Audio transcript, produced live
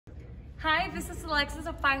Hi, this is Alexis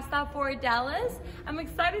of 5 Stop Ford Dallas. I'm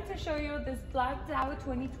excited to show you this Black Dao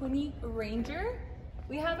 2020 Ranger.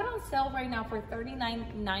 We have it on sale right now for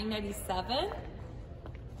 $39,997.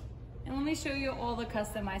 And let me show you all the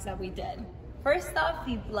customized that we did. First off,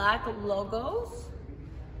 the black logos.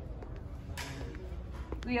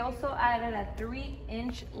 We also added a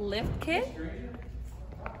 3-inch lift kit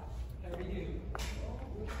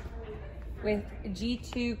with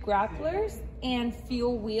G2 grapplers and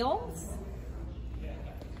fuel wheels.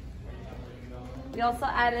 We also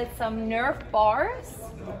added some Nerf bars.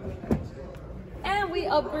 And we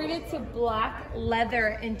upgraded to black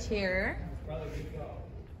leather interior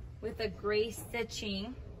with a gray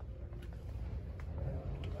stitching.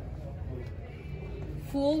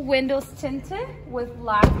 Full windows tinted with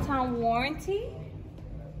lifetime warranty.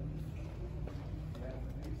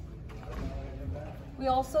 We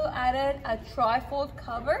also added a tri-fold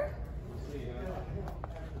cover.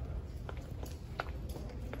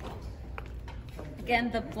 Again,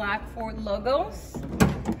 the black Ford logos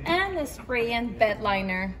and the spray and bed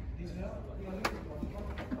liner.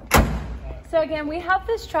 So again, we have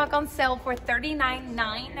this truck on sale for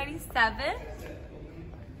 $39,997.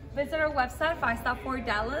 Visit our website,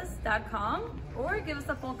 5stopforddallas.com, or give us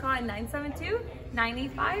a phone call at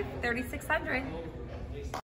 972-985-3600.